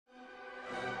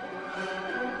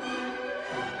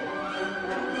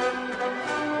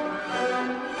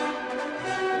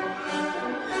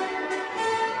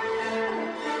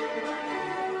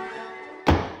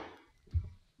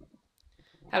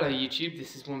Hello YouTube,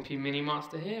 this is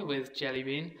WimpyMiniMaster here with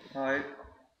JellyBean. Hi.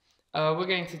 We're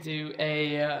going to do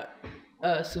a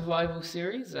survival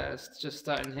series. It's just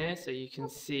starting here so you can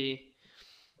see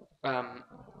our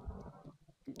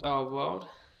world.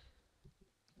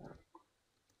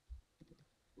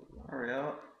 Hurry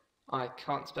up. I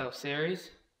can't spell series.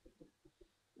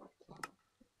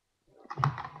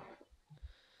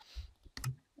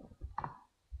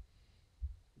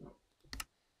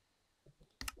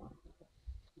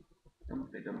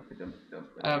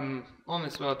 On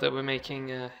this world that we're making,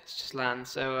 it's just land,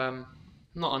 so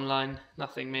not online,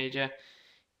 nothing major.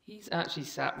 He's actually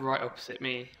sat right opposite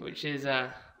me, which is, I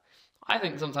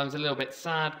think sometimes a little bit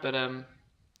sad, but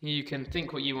you can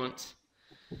think what you want.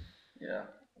 Yeah.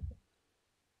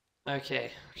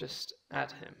 Okay, just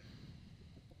add him.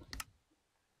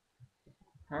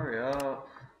 Hurry up.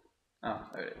 Oh,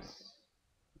 there it is.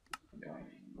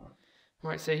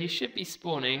 Right, so he should be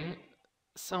spawning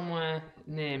somewhere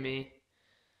near me.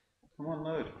 Come on,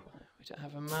 load. We don't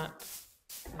have a map.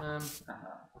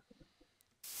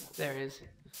 There he is.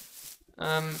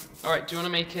 Alright, do you want to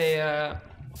make a...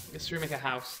 should we make a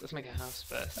house? Let's make a house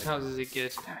first. Okay. Houses are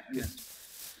good. Good.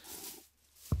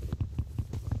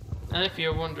 And if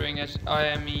you're wondering, I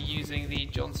am using the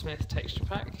John Smith texture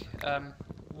pack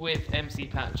with MC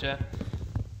Patcher.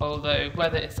 Although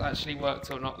whether it's actually worked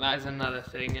or not, that is another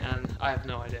thing, and I have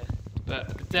no idea.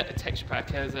 But the texture pack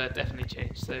has definitely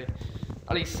changed, so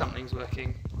at least something's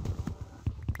working.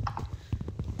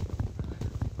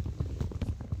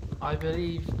 I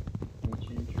believe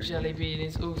JellyBean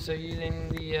is also using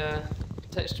the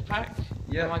texture pack.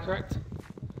 Yep. Am I correct?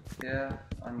 Yeah,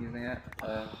 I'm using it.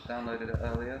 Downloaded it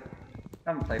earlier.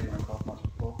 Haven't played Minecraft much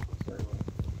before, so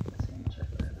let's see, check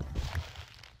it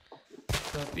out.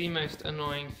 So the most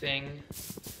annoying thing,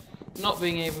 not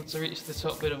being able to reach the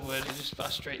top bit of wood, it just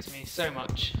frustrates me so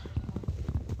much.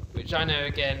 Which I know,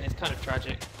 again, is kind of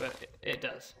tragic, but it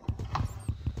does.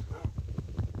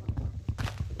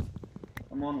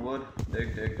 Come on, wood.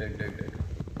 Dig, dig, dig, dig, dig.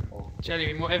 Oh.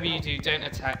 JellyBean, whatever you do, don't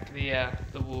attack the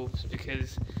wolves,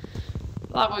 because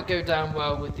that would go down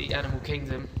well with the animal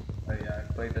kingdom. Oh yeah, I've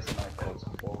played this in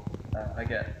Minecraft before. I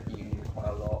get eaten quite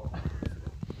a lot.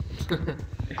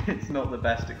 It's not the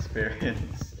best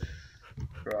experience.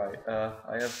 Right,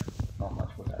 I have not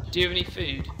much wood actually. Do you have any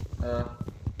food? No.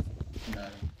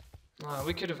 Oh,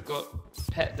 we could have got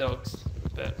pet dogs,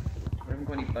 but... We haven't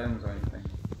got any bones or anything.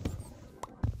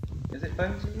 Is it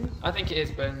bones you use? I think it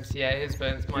is bones, yeah, it is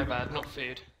bones, my bad, not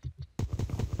food.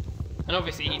 And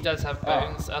obviously he does have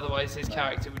bones, otherwise his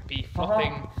character would be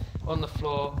flopping on the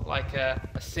floor like a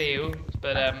seal,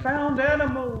 but I found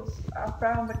animals! I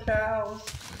found the cows!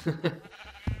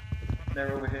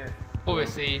 They're over here.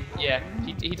 Obviously, yeah,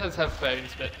 he does have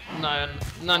bones, but none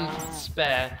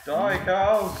spare. Die,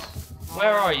 cows!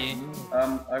 Where are you?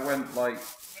 I went like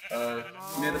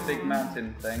near the big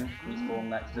mountain thing we spawned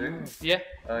next to. Yeah?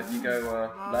 You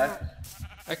go left.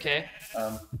 Okay.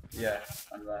 Yeah,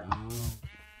 and there.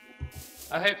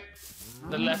 I hope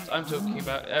the left I'm talking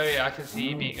about. Oh yeah, I can see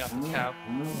you beating up a cow.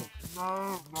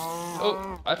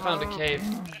 Oh, I found a cave.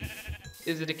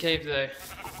 Is it a cave though?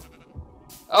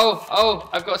 Oh,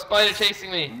 I've got a spider chasing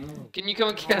me. Can you come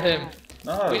and kill him?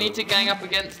 No. We need to gang up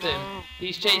against him.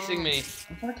 He's chasing me.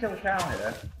 I'm trying to kill a cow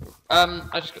here.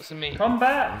 I just got some meat. Come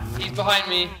back! He's behind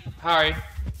me. Harry.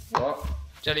 What?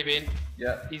 JellyBean.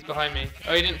 Yeah. He's behind me.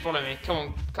 Oh, he didn't follow me.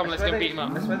 Come on, let's go beat him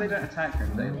up. That's why they don't attack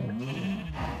him, they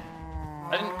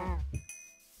I didn't...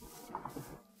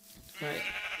 Right,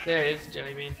 there he is,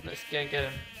 JellyBean. Let's go and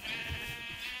get him.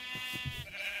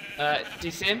 Do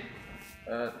you see him?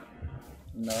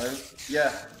 No. Yeah,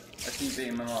 I see you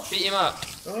beating him up. Beat him up.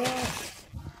 Oh.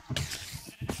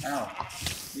 Ow.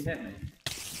 You hit me.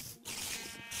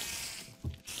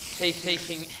 He's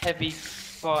taking heavy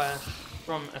fire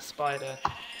from a spider.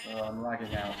 Oh, I'm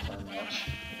lagging out so much.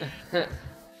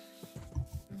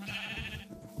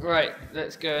 Right,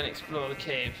 let's go and explore the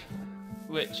cave.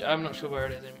 Which, I'm not sure where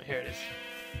it is. Here it is.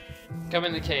 Come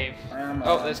in the cave.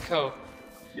 Oh, there's coal.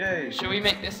 Yay! Shall we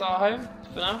make this our home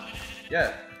for now?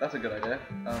 Yeah, that's a good idea.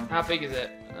 How big is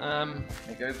it?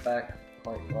 It goes back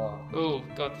quite far. Oh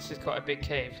god, this is quite a big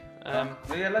cave.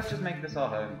 Well, yeah, let's just make this our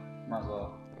home. Might as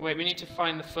well. Wait, we need to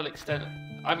find the full extent.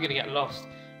 I'm gonna get lost.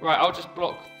 Right, I'll just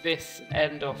block this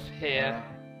end off here.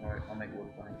 Right, I'll make wood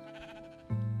planks.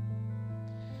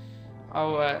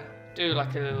 I'll do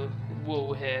like a little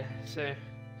wall here, so...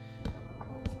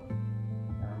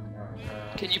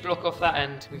 Can you block off that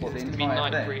end? Because it's going to be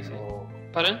night breezy.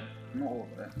 Pardon? Not all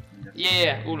of it.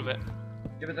 Yeah, all of it.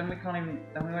 Yeah, but then we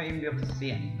won't even be able to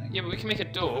see anything. Yeah, but we can make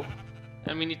a door,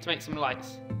 and we need to make some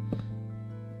lights.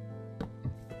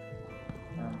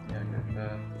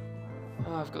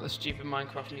 Oh, I've got the stupid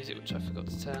Minecraft music which I forgot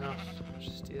to turn off. I'll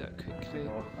just do that quickly.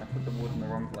 Oh, I put the wood in the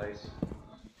wrong place.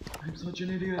 I'm such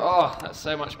an idiot. Oh, that's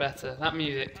so much better. That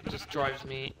music just drives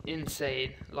me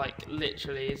insane. Like,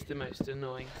 literally is the most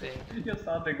annoying thing. You're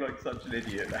sounding like such an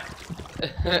idiot now.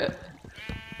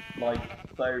 Like,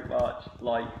 so much.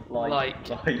 Like,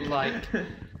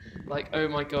 oh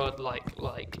my god, like.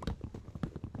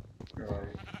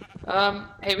 Right.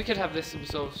 Hey, we could have this some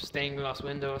sort of stained glass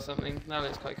window or something. That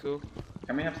looks quite cool.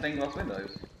 Can we have stained glass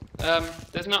windows?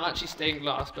 There's not actually stained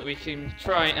glass, but we can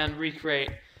try and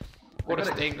recreate what a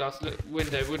stained glass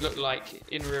window would look like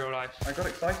in real life. I got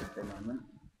excited for a moment.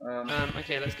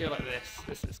 Okay, let's go like this.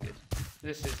 This is good.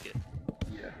 This is good.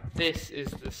 Yeah. This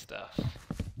is the stuff.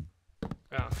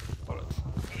 Oh, bollocks.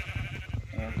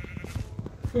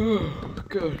 Oh,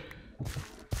 good.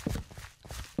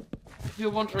 If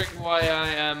you're wondering why I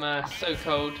am so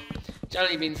cold,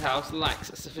 JellyBean's house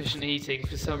lacks sufficient heating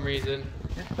for some reason.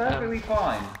 It's perfectly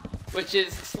fine. Which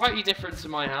is slightly different to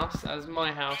my house, as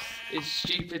my house is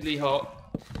stupidly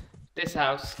hot. This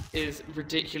house is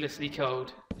ridiculously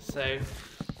cold, so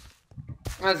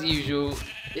as usual,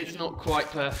 it's not quite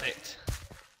perfect.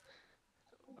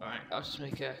 Alright, I'll just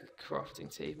make a crafting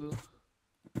table.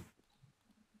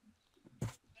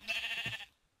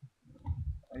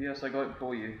 Oh, yes, I got it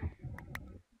for you.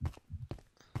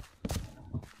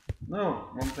 No,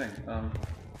 wrong thing.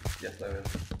 Yes, there is.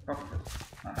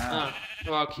 Ah,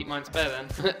 well, I'll keep mine spare then.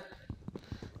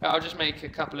 I'll just make a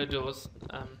couple of doors.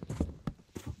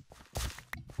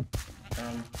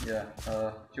 Yeah.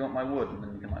 Do you want my wood, and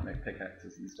then you can like make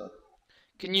pickaxes and stuff?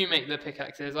 Can you make the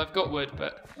pickaxes? I've got wood,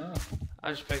 but Oh.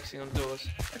 I'm just focusing on doors.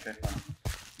 Okay, fine.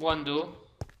 One door.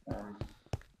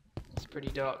 It's pretty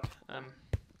dark.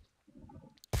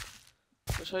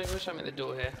 Where should I make the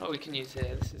door here? Oh, we can use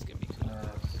here. This is gonna be cool.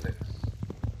 6.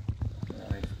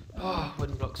 Right. Oh,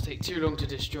 wooden blocks take too long to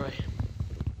destroy.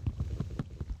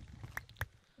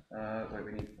 Wait,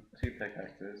 we need 2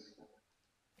 pickaxes.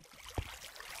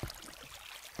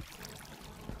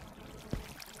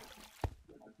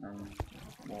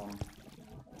 One,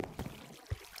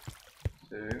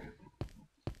 2,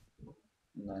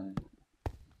 and then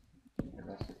the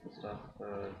rest of the stuff,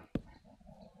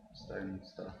 stone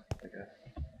stuff, I guess.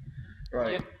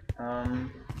 Right. Yep. How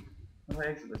do I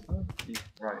exit this?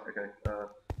 Right. Okay.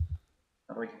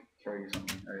 How do I throw you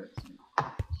something? Oh, yeah,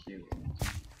 cute.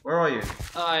 Where are you?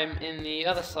 I'm in the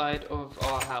other side of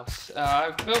our house.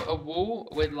 I've built a wall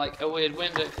with like a weird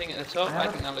window thing at the top. I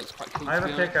think that looks quite cool. I have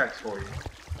a pickaxe for you.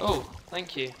 Oh,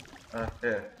 thank you.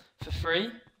 Here. For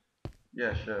free?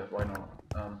 Yeah, sure. Why not?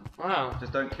 Wow.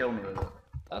 Just don't kill me with it.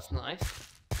 That's nice.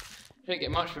 You don't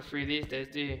get much for free these days,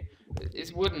 do you?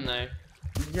 It's wooden though.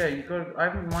 Yeah, you got. I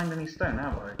haven't mined any stone,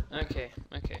 have I? Okay.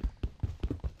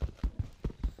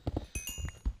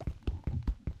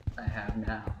 I have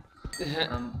now.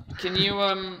 Can you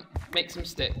make some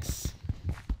sticks?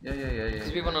 Yeah.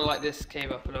 Because we want to light this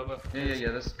cave up a little bit.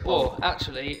 Yeah. That's cool. Or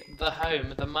actually, the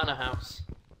home, the manor house.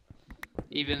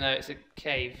 Even though it's a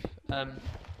cave,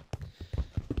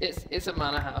 it's a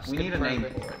manor house. We need a name for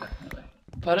it, definitely.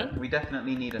 Pardon? We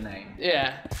definitely need a name.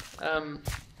 Yeah.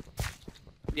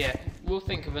 Yeah. We'll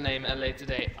think of a name at a later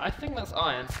date. I think that's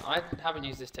iron. I haven't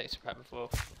used this texture pack before.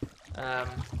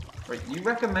 Wait, you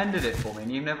recommended it for me,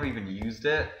 and you've never even used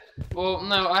it. Well,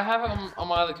 no, I have it on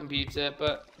my other computer,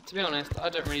 but to be honest, I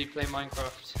don't really play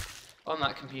Minecraft on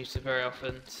that computer very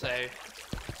often, so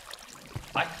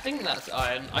I think that's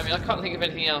iron. I mean, I can't think of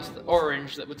anything else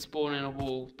orange that would spawn in a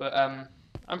wall, but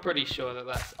I'm pretty sure that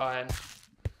that's iron.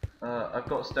 I've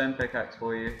got a stone pickaxe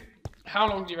for you. How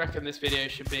long do you reckon this video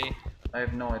should be? I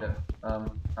have no idea.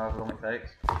 However long it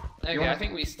takes. Okay, I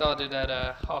think we started at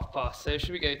past, so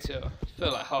should we go to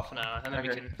for like half an hour, and then we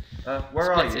can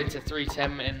where are split you? it into 3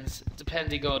 10-minutes,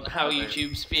 depending on how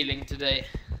YouTube's feeling today.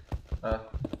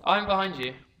 I'm behind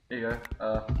you. Here you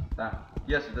go.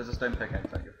 Yes, there's a stone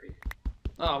pickaxe at your feet.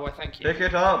 Oh, well, thank you. Pick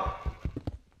it up!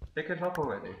 Pick it up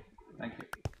already. Thank you.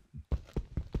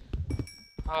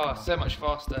 Oh, so much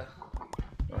faster.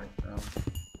 Right,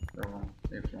 they're wrong.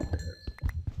 It's wrong pickaxe.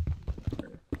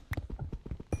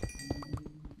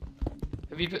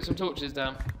 Have you put some torches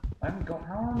down? I haven't got.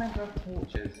 How am I meant to have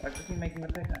torches? I've just been making the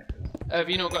pickaxes. Have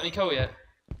you not got any coal yet?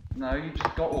 No, you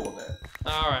just got all of it.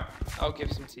 Alright, I'll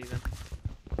give some to you then.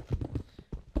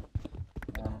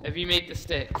 Have you made the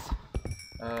sticks?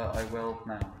 I will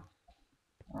now.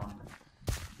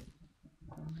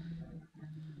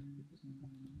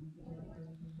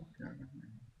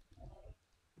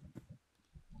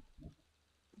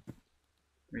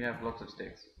 We have lots of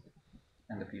sticks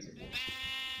and a piece of wood.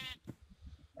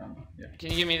 Yeah.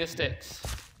 Can you give me the sticks?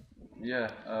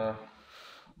 Yeah.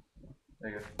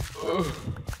 There you go. Oops,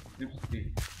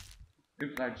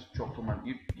 oops, I just dropped all my...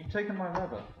 You've taken my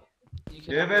leather.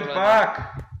 Give it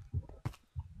back!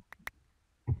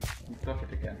 You took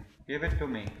it again. Give it to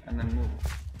me, and then move.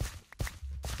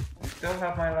 You still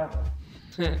have my leather.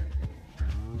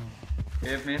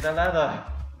 Give me the leather!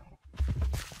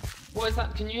 What is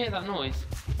that? Can you hear that noise?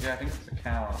 Yeah, I think it's a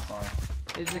cow outside.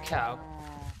 It's a cow.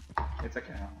 It's a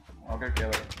cow. I'll go kill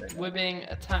it. We're being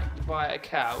attacked by a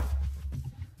cow.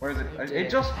 Where is it? Oh, it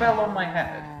just fell on my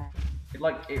head.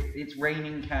 It's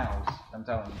raining cows, I'm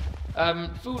telling you.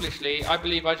 Foolishly, I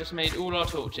believe I just made all our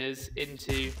torches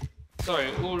into... Sorry,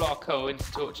 all our coal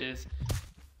into torches.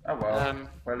 Oh well,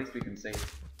 well at least we can see.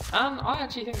 And I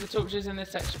actually think the torches in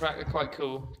this texture pack are quite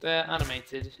cool. They're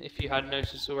animated, if you had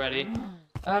noticed already.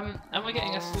 And we're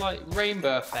getting a slight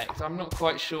rainbow effect. I'm not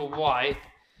quite sure why.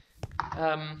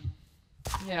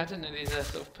 Yeah, I don't know, these are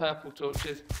sort of purple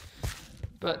torches.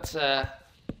 But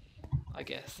I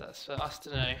guess that's for us to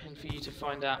know, and for you to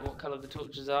find out what colour the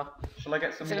torches are. Shall I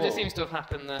get some wool? Except it seems to have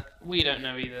happened that we don't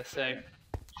know either, so...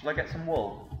 Shall I get some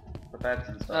wool? For beds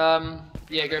and stuff?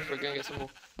 Yeah, go for it, go and get some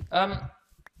wool.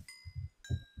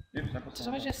 Oops, Did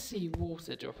I just see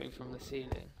water dropping from the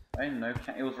ceiling? I didn't know,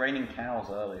 it was raining cows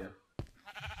earlier.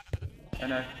 Oh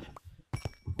no.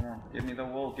 Come on, give me the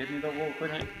wool,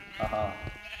 quickly. Haha.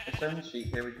 If so many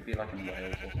sheep here, we could be like in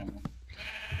Wales or something.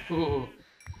 Ooh.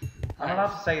 I'm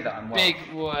allowed to say that, I'm Welsh.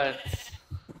 Big words.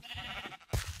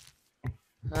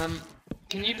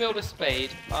 Can you build a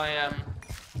spade? I'm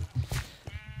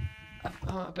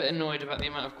a bit annoyed about the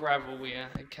amount of gravel we are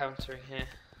encountering here.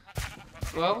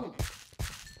 Well,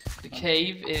 the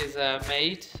cave is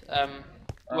made.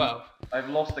 Well, I've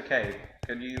lost the cave.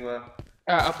 Can you?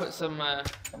 I'll put some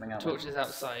torches there.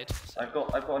 outside. So. I've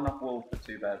got enough wool for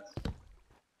 2 beds.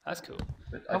 That's cool.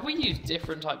 Have we used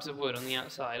different types of wood on the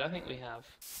outside? I think we have.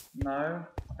 No,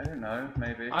 I don't know.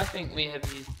 Maybe. I think we have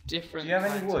used different. Do you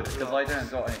have any wood? Because I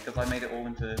don't got any. Because I made it all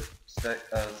into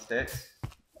sticks.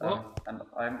 And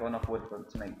I haven't got enough wood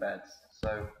to make beds.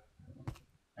 So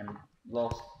I'm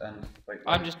lost and. Wait.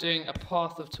 I'm just doing a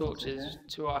path of torches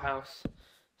to our house.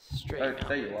 Straight. Oh,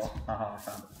 there you are. Haha, I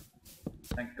found it.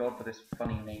 Thank God for this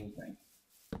funny name thing.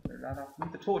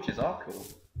 The torches are cool.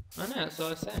 I know, that's what I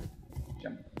was saying.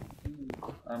 Jump.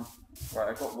 Right,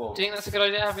 I've got wool. Do you think that's a good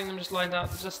idea, having them just lined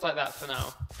up just like that for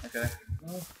now? Okay.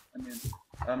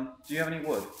 Do you have any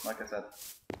wood, like I said?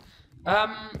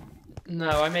 No,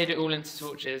 I made it all into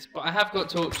torches, but I have got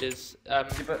torches. Yeah,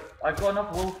 but I've got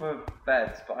enough wool for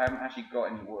beds, but I haven't actually got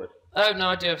any wood. Oh, no,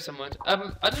 I do have some wood. I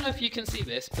don't know if you can see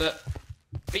this, but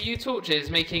are you torches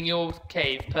making your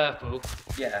cave purple?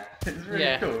 Yeah, it's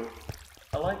really cool.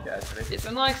 I like it actually. It's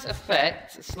a nice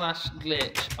effect slash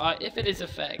glitch. If it is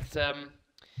effect,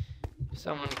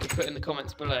 someone could put in the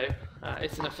comments below.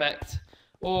 It's an effect,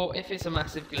 or if it's a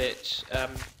massive glitch,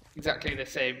 exactly the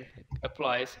same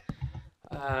applies.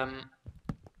 Yeah,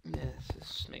 let's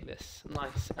just make this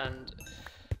nice and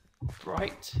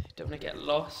bright. Don't want to get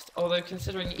lost. Although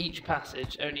considering each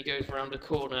passage only goes around a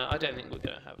corner, I don't think we're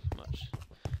going to have much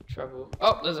trouble.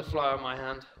 Oh, there's a fly on my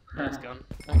hand. That's gone.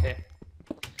 Okay.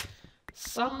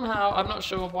 Somehow, I'm not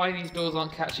sure why these doors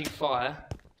aren't catching fire,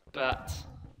 but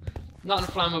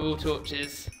non-flammable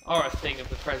torches are a thing of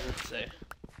the present, so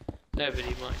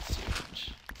nobody minds too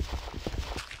much.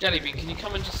 JellyBean, can you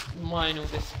come and just mine all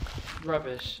this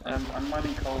rubbish? I'm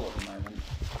mining coal at the moment.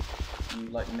 You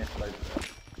like miss loads of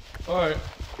it. Alright,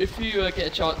 if you get a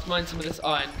chance, mine some of this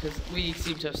iron, because we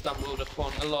seem to have stumbled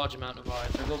upon a large amount of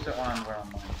iron. There's also iron where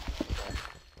I'm mining.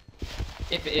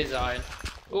 If it is iron.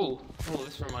 Oh,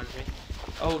 this reminds me.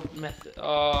 Old method.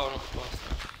 Oh, not fast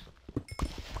enough.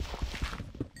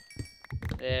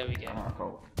 There we go.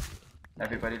 Coal.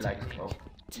 Everybody likes coal.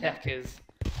 Techers.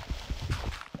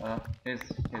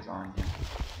 Here's iron here.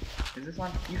 Is this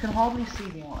iron? You can hardly see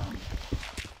the iron.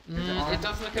 It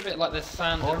does look a bit like there's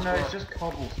sand. Oh no, it's just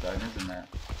cobblestone, isn't it?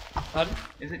 Pardon?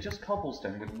 Is it just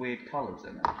cobblestone with weird colours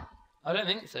in it? I don't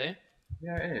think so.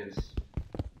 Yeah, it is.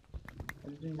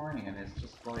 I've been mining and it's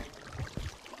just like...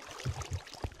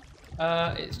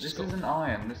 it's just This isn't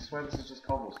iron, this is where this is just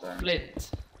cobblestone.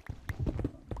 Flint.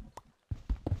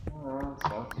 Oh, that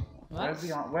sucks.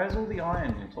 Where's all the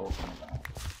iron you're talking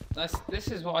about? This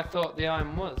is what I thought the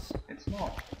iron was. It's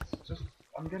not. It's just...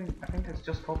 I think it's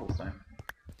just cobblestone.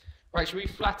 Right, should we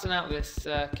flatten out this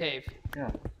cave?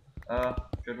 Yeah.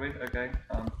 Should we? Okay.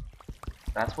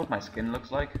 That's what my skin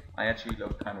looks like. I actually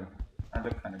look kind of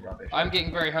rubbish. I'm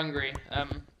getting very hungry.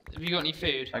 Have you got any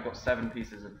food? I got 7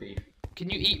 pieces of beef. Can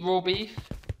you eat raw beef?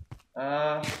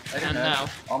 I don't know. Now.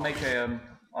 I'll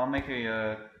make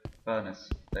a furnace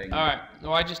thing. Alright,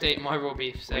 well I just ate my raw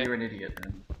beef, so... Well, you're an idiot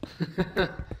then.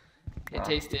 It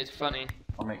tasted funny.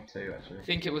 I'll make 2 actually. I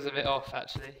think it was a bit off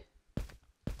actually.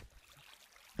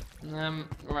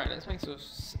 Right, let's make sort of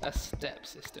a step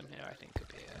system here. I think could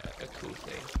be a cool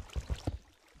thing.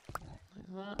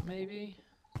 Like that, maybe.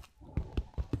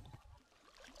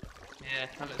 Yeah,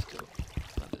 that looks cool.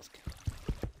 That looks cool.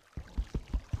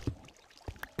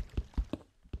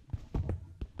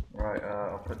 Right,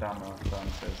 I'll put down the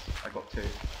furnaces. I got 2.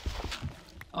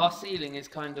 Our ceiling is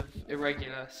kind of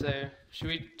irregular, so shall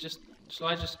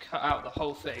I just cut out the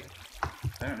whole thing?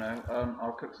 I don't know.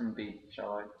 I'll cook some beef,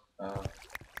 shall I?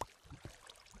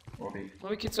 Or beef. Well,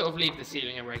 we could sort of leave the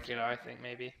ceiling irregular, I think,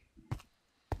 maybe.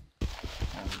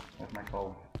 Where's my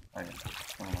coal? Oh, yeah.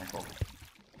 One of my coal.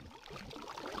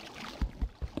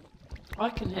 I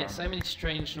can hear so many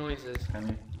strange noises. Can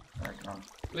you? I can't.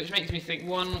 Which makes me think,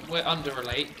 1, we're under a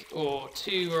lake, or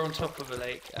 2, we're on top of a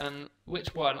lake, and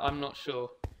which one, I'm not sure.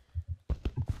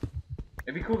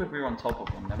 It'd be cool if we were on top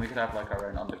of them, then we could have like our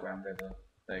own underground river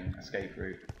thing, escape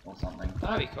route or something.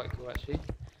 That'd be quite cool, actually.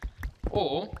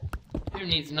 Or, who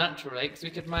needs natural lakes? We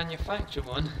could manufacture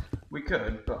one. We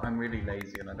could, but I'm really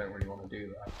lazy and I don't really want to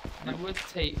do that. It would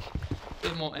take a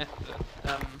bit more effort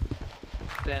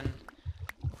than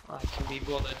I can be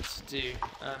bothered to do.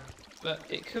 But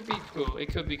it could be cool. It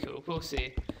could be cool. We'll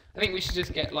see. I think we should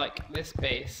just get like this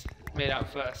base made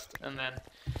out first, and then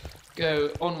go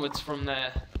onwards from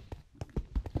there.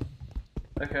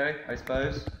 Okay, I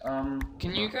suppose.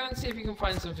 Can you go and see if you can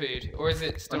find some food, or is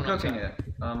it still I'm not cooking done?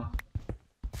 it.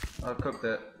 I've cooked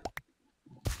it.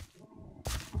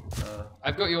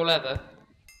 I've got your leather.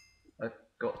 I've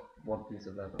got 1 piece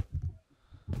of leather.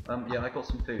 Yeah, I got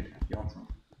some food. If you want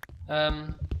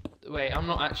some? Wait, I'm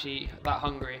not actually that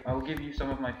hungry. I will give you some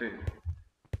of my food.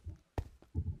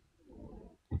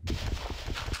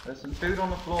 There's some food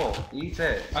on the floor. Eat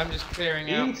it. I'm just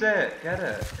clearing out. Eat it. Get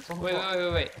it. It's on the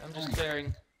floor. Wait. I'm just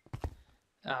clearing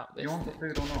out this. Do you want the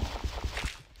food or not?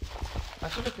 I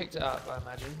should have picked it up, I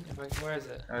imagine. Where is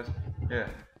it? Yeah.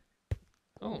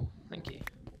 Oh, thank you.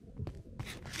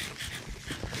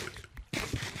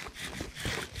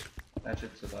 That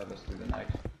should survive us through the night.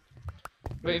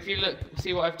 But if you look,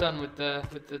 see what I've done with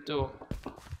the door.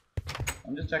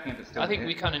 I'm just checking if it's still. I think here.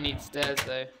 we kind of need stairs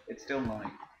though. It's still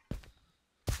night.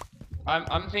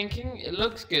 I'm thinking it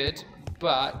looks good,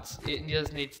 but it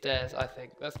does need stairs. I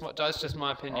think that's just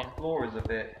my opinion. Our floor is a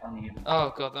bit uneven.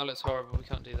 Oh god, that looks horrible. We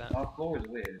can't do that. Our floor is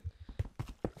weird.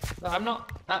 But I'm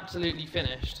not absolutely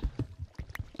finished.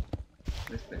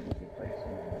 This thing will be placed.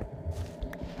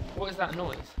 What is that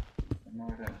noise? No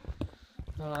idea.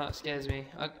 Oh, that scares me.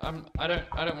 I don't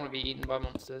want to be eaten by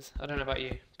monsters. I don't know about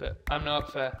you, but I'm not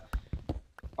up for.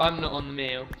 I'm not on the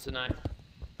meal tonight.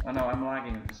 I know I'm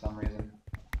lagging for some reason.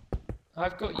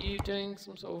 I've got you doing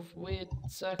some sort of weird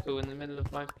circle in the middle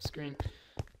of my screen.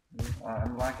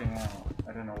 I'm lagging out.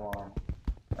 I don't know why.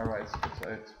 Alright,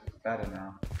 it's better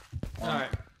now.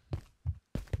 Alright.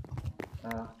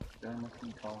 No.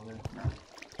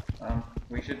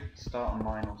 We should start a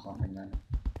mine or something then.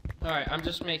 Alright, I'm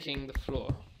just making the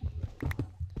floor.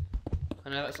 I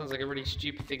know that sounds like a really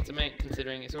stupid thing to make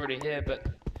considering it's already here, but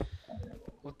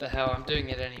what the hell, I'm doing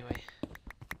it anyway.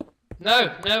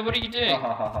 No, what are you doing?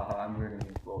 I'm ruining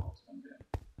the floor, that's what I'm doing.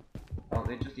 Oh,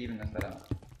 they just even this bit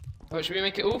out. What, should we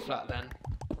make it all flat then?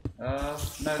 No,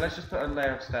 let's just put a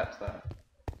layer of steps there.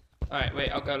 Alright, wait,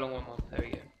 I'll go along one more. There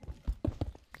we go.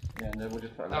 Yeah, no, we'll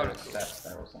just put a layer of steps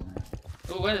there or something.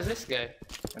 Oh, where does this go?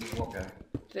 Where does what go?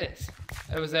 This.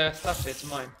 Oh, was there stuff here to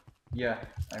mine? Yeah,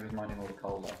 I was mining all the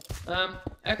coal there.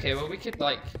 Okay, well we could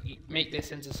like make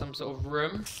this into some sort of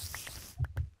room.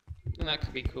 And that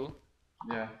could be cool.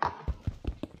 Yeah.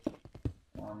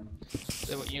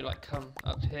 So what you like come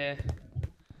up here.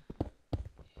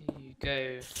 You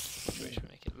go, which will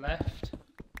make it left.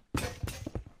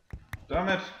 Damn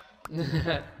it!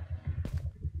 There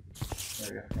we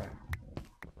go, right.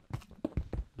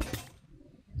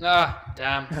 Ah,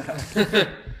 damn.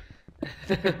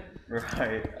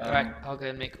 Right. Right, I'll go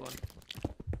and make one.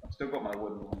 I've still got my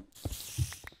wooden one.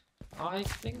 I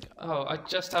think. Oh, I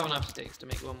just have enough sticks to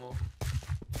make one more.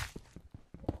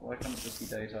 Why can't it just be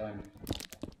daytime?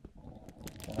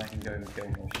 Then I can go and kill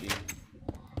more sheep.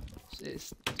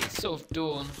 It's sort of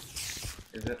dawn.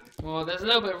 Is it? Well, there's a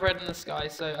little bit of red in the sky,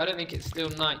 so I don't think it's still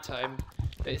nighttime,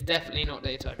 but it's definitely not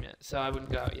daytime yet, so I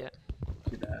wouldn't go out yet.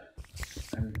 Too bad.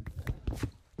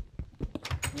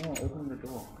 No, open the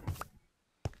door.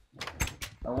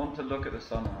 I want to look at the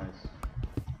sunrise.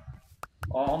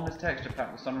 Oh, on this texture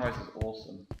pack, the sunrise is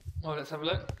awesome. Oh, let's have a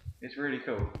look. It's really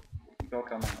cool. You gotta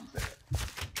come out and see it.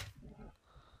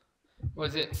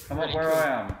 Was it? Come really up where cool? I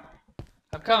am.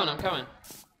 I'm coming.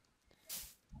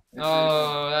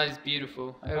 Oh, that is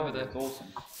beautiful. I Over thought it the was awesome.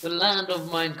 the land of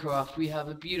Minecraft, we have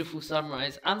a beautiful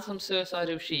sunrise and some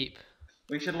suicidal sheep.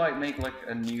 We should like make like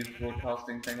a news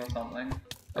broadcasting thing or something.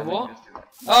 A And we what? can just do that.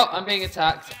 Oh, I'm being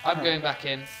attacked. I'm going back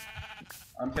in.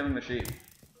 I'm killing the sheep.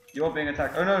 You're being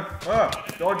attacked. Oh no! Ah!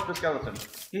 Dodge the skeleton.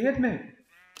 He hit me.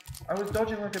 I was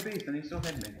dodging like a beast and he still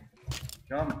hit me.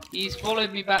 Charming. He's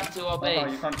followed me back to our base. Oh,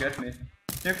 you can't get me.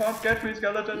 You can't get me,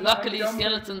 skeleton. Luckily,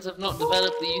 skeletons have not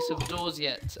developed the use of doors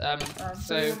yet,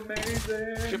 so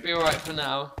amazing. should be alright for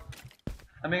now.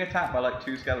 I'm being attacked by like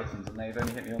 2 skeletons and they've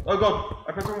only hit me once. Oh god!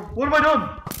 I pressed the wrong. What have I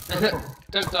done?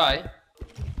 Don't die.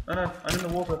 Oh no, I'm in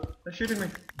the water. They're shooting me.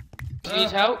 Do you need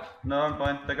help? No, I'm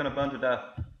fine. They're gonna burn to death.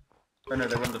 Oh no,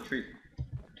 they're on the tree.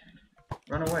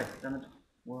 Run away. Damn it.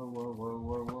 Whoa, whoa, whoa,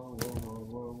 whoa, whoa, whoa, whoa,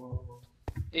 whoa, whoa.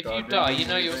 If you die, you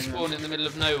know you'll spawn in the middle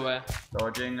of nowhere.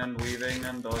 Dodging and weaving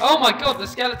and dodging. Oh my god, the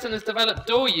skeleton has developed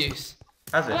door use.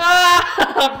 Has it?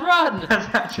 Ah! Run! Has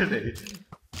actually.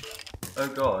 Oh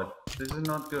god, this is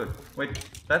not good. Wait,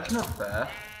 that's not fair.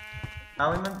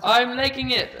 How am I? I'm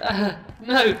legging it.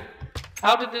 No.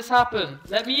 How did this happen?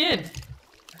 Let me in.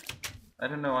 I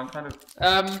don't know. I'm kind of.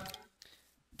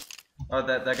 Oh,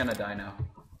 they're gonna die now.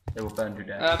 They will burn to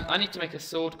death. I need to make a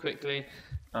sword quickly.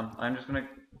 I'm just gonna.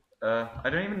 I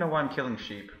don't even know why I'm killing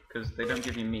sheep because they don't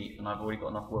give you meat, and I've already got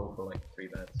enough wool for like 3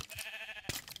 beds.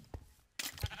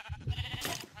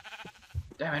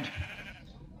 Damn it!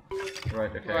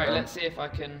 Right. Okay. Right. Let's see if I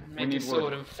can make a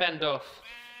sword and fend off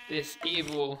this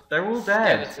evil. They're all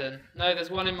dead. Skeleton. No, there's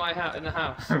one in my in the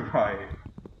house. Right.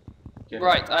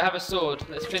 Right. I have a sword.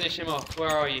 Let's finish him off.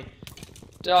 Where are you?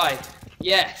 Die.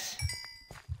 Yes.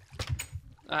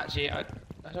 Actually, I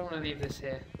don't want to leave this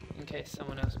here in case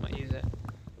someone else might use it.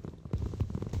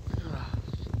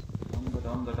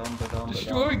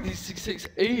 Destroying these takes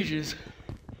ages.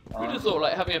 We just thought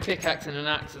like having a pickaxe and an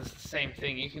axe is the same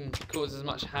thing. You can cause as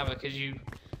much havoc as you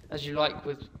like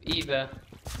with either.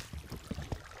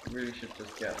 Really should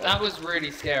just get that. That was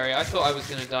really scary. I thought I was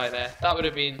going to die there. That would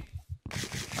have been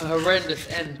a horrendous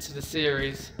end to the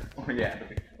series. Oh yeah.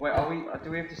 Wait,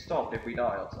 do we have to stop if we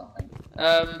die or something?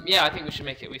 Yeah, I think we should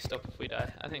make it we stop if we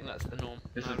die. I think that's the norm.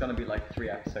 This is going to be like 3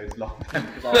 episodes long then,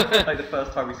 because like the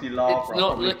first time we see lava. It's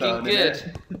not looking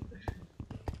good.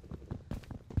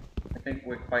 I think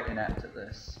we're quite inept at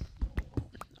this.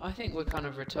 I think we're kind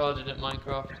of retarded at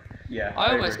Minecraft. Yeah.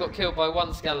 I almost got killed by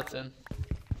 1 skeleton.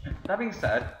 That being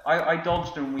said, I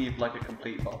dodged and weaved like a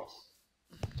complete boss.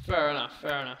 Fair enough,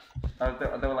 fair enough.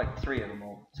 There were like 3 of them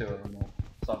or 2 of them or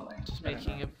something. Just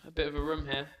making a bit of a room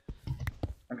here.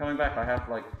 I'm coming back, I have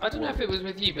like... I don't know if it was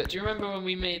with you, but do you remember when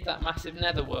we made that massive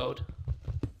nether world?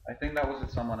 I think that was with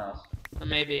someone else.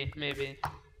 Maybe.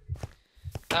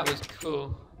 That was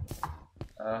cool.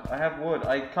 I have wood.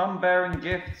 I come bearing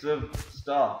gifts of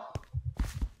stuff.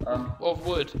 Of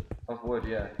wood? Of wood,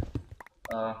 yeah.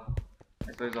 I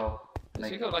suppose I'll So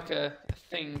we've got like a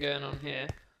thing going on here.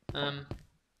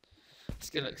 It's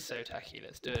gonna look so tacky,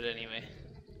 let's do it anyway.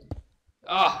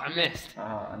 Ah, I missed!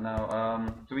 And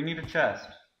now, do we need a chest?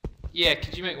 Yeah,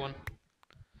 could you make one?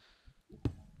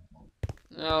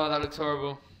 Oh, that looks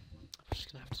horrible. I'm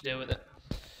just gonna have to deal with it.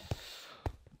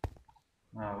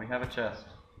 We have a chest.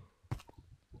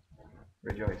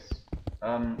 Rejoice.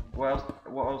 What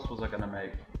else was I gonna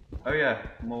make? Oh yeah,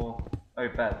 more. Oh,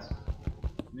 beds.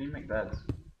 We need to make beds.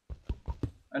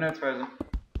 Oh no, it's frozen.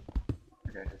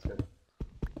 Okay, that's good.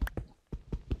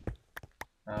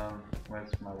 Where's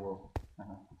my wool?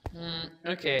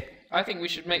 Okay, I think we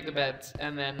should make the beds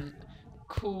and then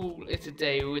call it a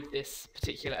day with this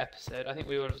particular episode. I think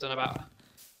we would have done about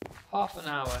half an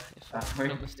hour, if I'm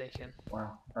not mistaken.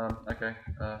 Wow. Okay.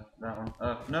 That one.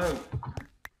 No.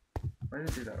 Where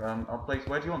did I do that? I'll place.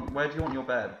 Where do you want your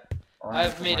bed?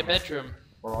 I've made a bedroom.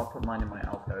 Well, I'll put mine in my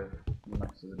alcove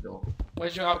next to the door.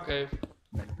 Where's your alcove?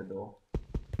 Next to the door.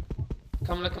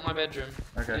 Come look at my bedroom.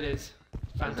 Okay. It is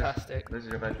fantastic. This is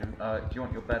your bedroom. Do you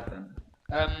want your bed then?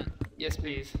 Yes,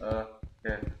 please.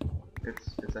 Yeah.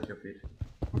 It's at your feet.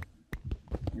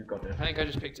 You've got it. I think I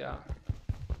just picked it up.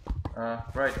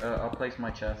 Right. I'll place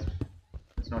my chest.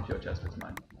 It's not your chest. It's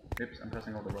mine. Oops, I'm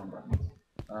pressing all the wrong buttons.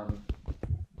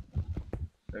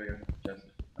 There we go. Chest.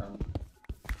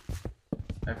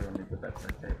 Everyone needs a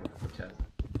bedside table for chest.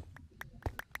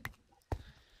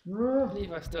 I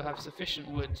believe I still have sufficient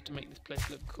wood to make this place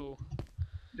look cool.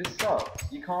 This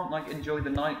sucks. You can't like enjoy the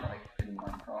nightlife in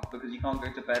Minecraft because you can't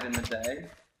go to bed in the day.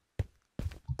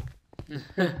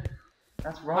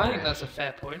 That's right. I think that's a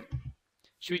fair point.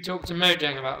 Should we talk to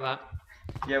Mojang about that?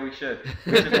 Yeah, we should.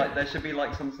 There should be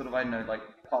like some sort of, I don't know, like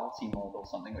party mod or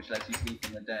something which lets you sleep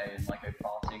in the day and like go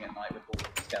partying at night with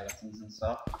all the skeletons and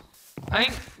stuff. I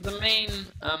think the main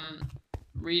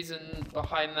reason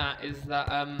behind that is that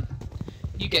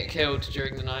you get killed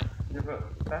during the night. Yeah, but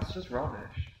that's just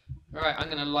rubbish. Alright, I'm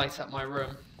gonna light up my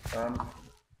room.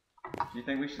 Do you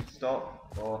think we should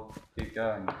stop or keep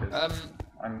going? Because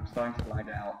I'm starting to lag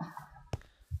out.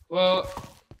 Well,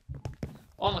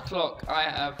 on the clock, I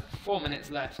have 4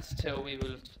 minutes left till we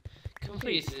will have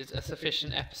completed a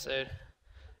sufficient episode.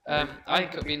 I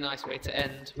think it would be a nice way to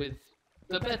end with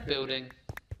the bed building.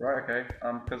 Right, okay.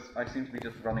 Because I seem to be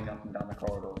just running up and down the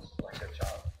corridors like a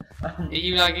child. Are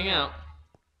you lagging out?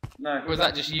 No. Or was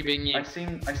that just you being you? I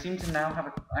seem to now have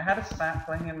a. I had a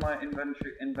sapling in my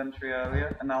inventory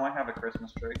earlier, and now I have a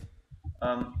Christmas tree.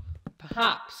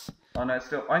 Perhaps. Oh no, it's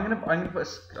still. I'm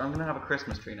gonna have a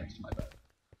Christmas tree next to my bed.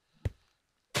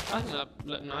 I think that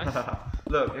look nice.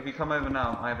 Look, if you come over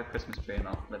now, I have a Christmas tree in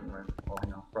our living room or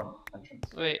in our front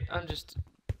entrance. Wait, I'm just.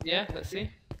 Yeah, let's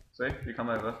see. See, if you come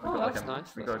over, Oh, that's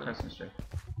nice. We've got a Christmas tree.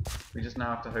 We just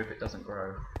now have to hope it doesn't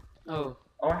grow. Oh.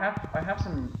 Oh, I have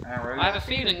some arrows. I have a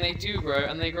feeling they do grow,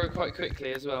 and they grow quite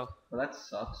quickly as well. Well, that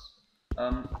sucks.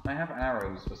 I have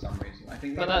arrows for some reason. I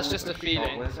think. But that's just a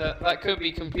feeling. So that could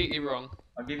be completely wrong.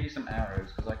 I'll give you some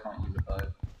arrows because I can't use a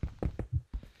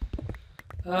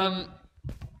bow.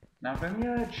 Now, if only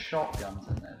I had shotguns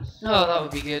in this. Oh, that would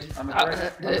be good.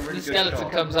 The skeleton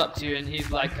comes up to you and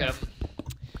he's like,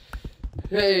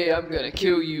 hey, I'm gonna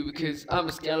kill you because I'm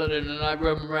a skeleton and I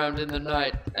roam around in the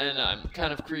night and I'm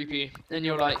kind of creepy. And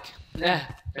you're like, no,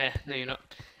 you're not.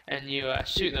 And you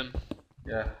shoot them.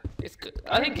 Yeah. It's good.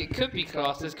 I think it could be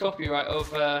classed as copyright of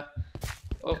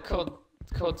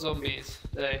COD Zombies,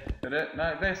 though. Did it?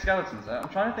 No, they're skeletons. I'm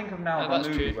trying to think of now a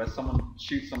movie where someone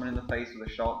shoots someone in the face with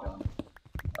a shotgun.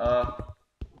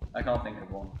 I can't think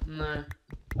of one. No.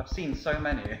 I've seen so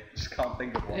many, I just can't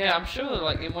think of one. Yeah, I'm sure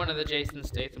like in one of the Jason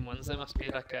Statham ones there must be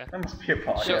like a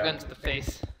part, shotgun to the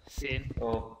face scene.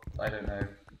 Or, I don't know,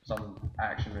 some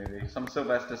action movie. Some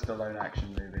Sylvester Stallone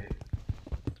action movie.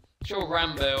 Sure,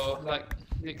 Rambo or like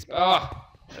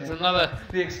there's another.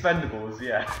 The Expendables,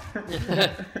 yeah.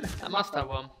 That must have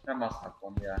one. That must have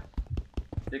one, yeah.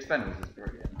 The Expendables is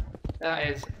brilliant. That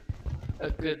is a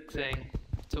good thing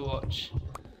to watch.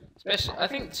 Especially, I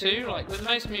think too, like with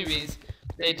most movies,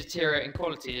 they deteriorate in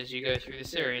quality as you go through the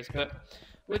series, but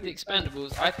with the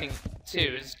Expendables, I think 2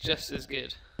 is just as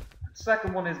good. The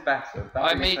second one is better.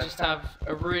 I may just have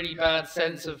a really bad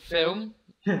sense of film.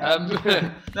 No,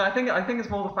 I think it's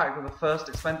more the fact that the first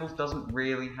Expendables doesn't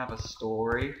really have a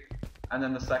story, and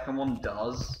then the second one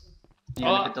does,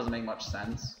 even if it doesn't make much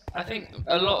sense. I think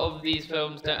a lot of these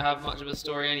films don't have much of a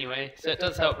story anyway, so it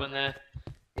does help when there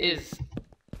is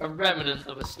a remnant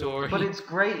of a story. But it's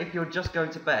great if you're just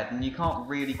going to bed and you can't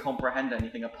really comprehend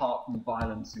anything apart from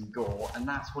violence and gore, and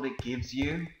that's what it gives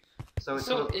you. So it's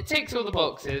it ticks all the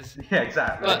boxes. Yeah,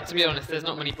 exactly. But to be honest, there's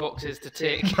not many boxes to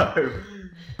tick.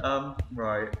 No.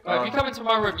 Right. If you come into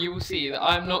my room, you will see that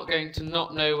I'm not going to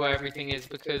not know where everything is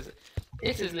because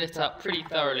it is lit up pretty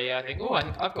thoroughly. I think. Oh, I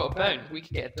think I've got a bone. We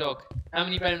could get a dog. How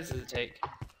many bones does it take?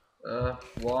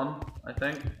 1, I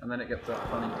think, and then it gets that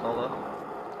funny collar.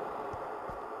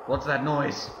 What's that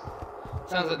noise?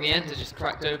 Sounds like the ender just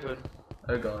cracked open.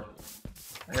 Oh god.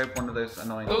 I hope one of those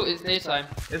annoying... Oh, it's daytime.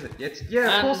 Is it?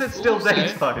 Yeah, of course it's still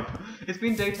daytime. It's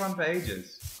been daytime for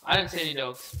ages. I don't see any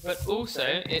dogs. But also,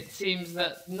 it seems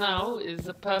that now is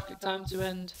the perfect time to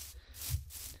end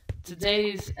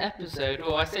today's episode.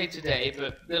 Or I say today,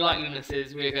 but the likeliness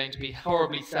is we're going to be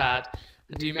horribly sad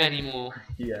and do many more.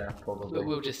 Yeah, probably. But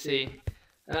we'll just see.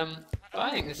 I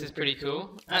think this is pretty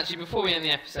cool. Actually, before we end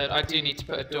the episode, I do need to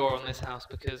put a door on this house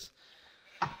because...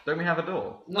 Don't we have a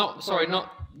door? Not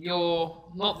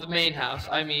the main house.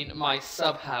 I mean my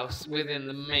sub-house within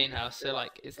the main house. So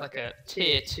like, it's like a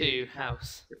tier 2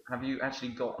 house. Have you actually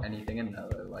got anything in there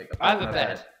though? Like, I have a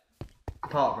bed.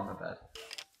 Apart from a bed?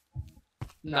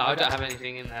 No, I don't have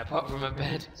anything in there apart from a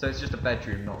bed. So it's just a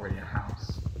bedroom, not really a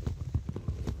house.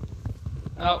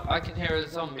 Oh, I can hear a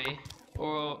zombie.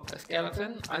 Or a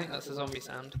skeleton? I think that's a zombie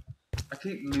sound. I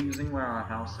keep losing where our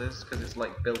house is, because it's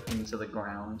like built into the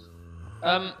ground.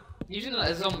 You didn't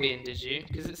let a zombie in, did you?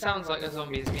 Because it sounds like a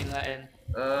zombie has been let in.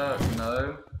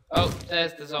 No. Oh,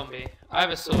 there's the zombie. I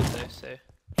have a sword though, so...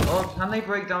 Oh, can they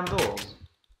break down doors?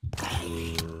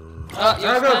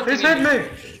 Oh, it's hit me!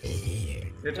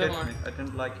 It hit me. I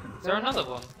didn't like him. Is there another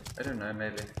one? I don't know,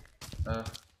 maybe.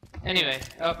 Anyway,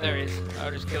 oh, there he is.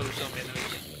 I'll just kill the zombie and then we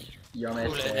can Yummy.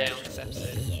 call it a day on this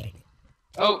episode.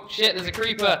 Oh shit, there's a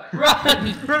creeper!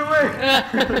 Run! Run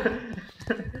away!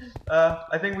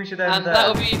 I think we should end there. And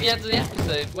that'll be the end of the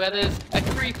episode, where there's a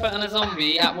creeper and a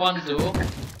zombie at one door,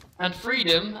 And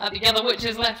freedom at the other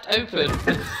witches left open.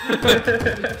 Who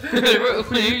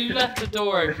left the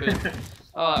door open?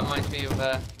 Oh, that reminds me of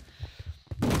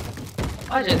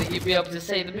I don't think you'd be able to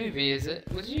say the movie, is it?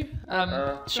 Would you?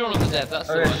 Shaun of the Dead, that's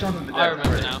the one. Shaun of the Dead, I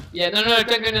remember now. Yeah, no, don't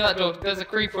go near that door. There's a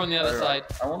creeper on the other side.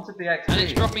 I wanted the XP. And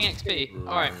it's dropping XP.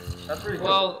 Alright. That's really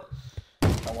well,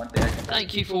 I want the XP.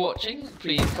 thank you for watching.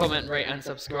 Please comment, rate and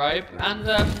subscribe. And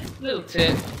little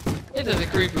tip, if there's a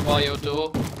creeper by your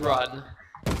door, run.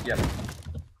 Yep.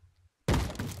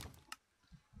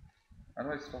 How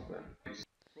do I stop it? I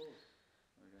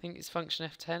think it's function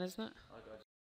F10, isn't it?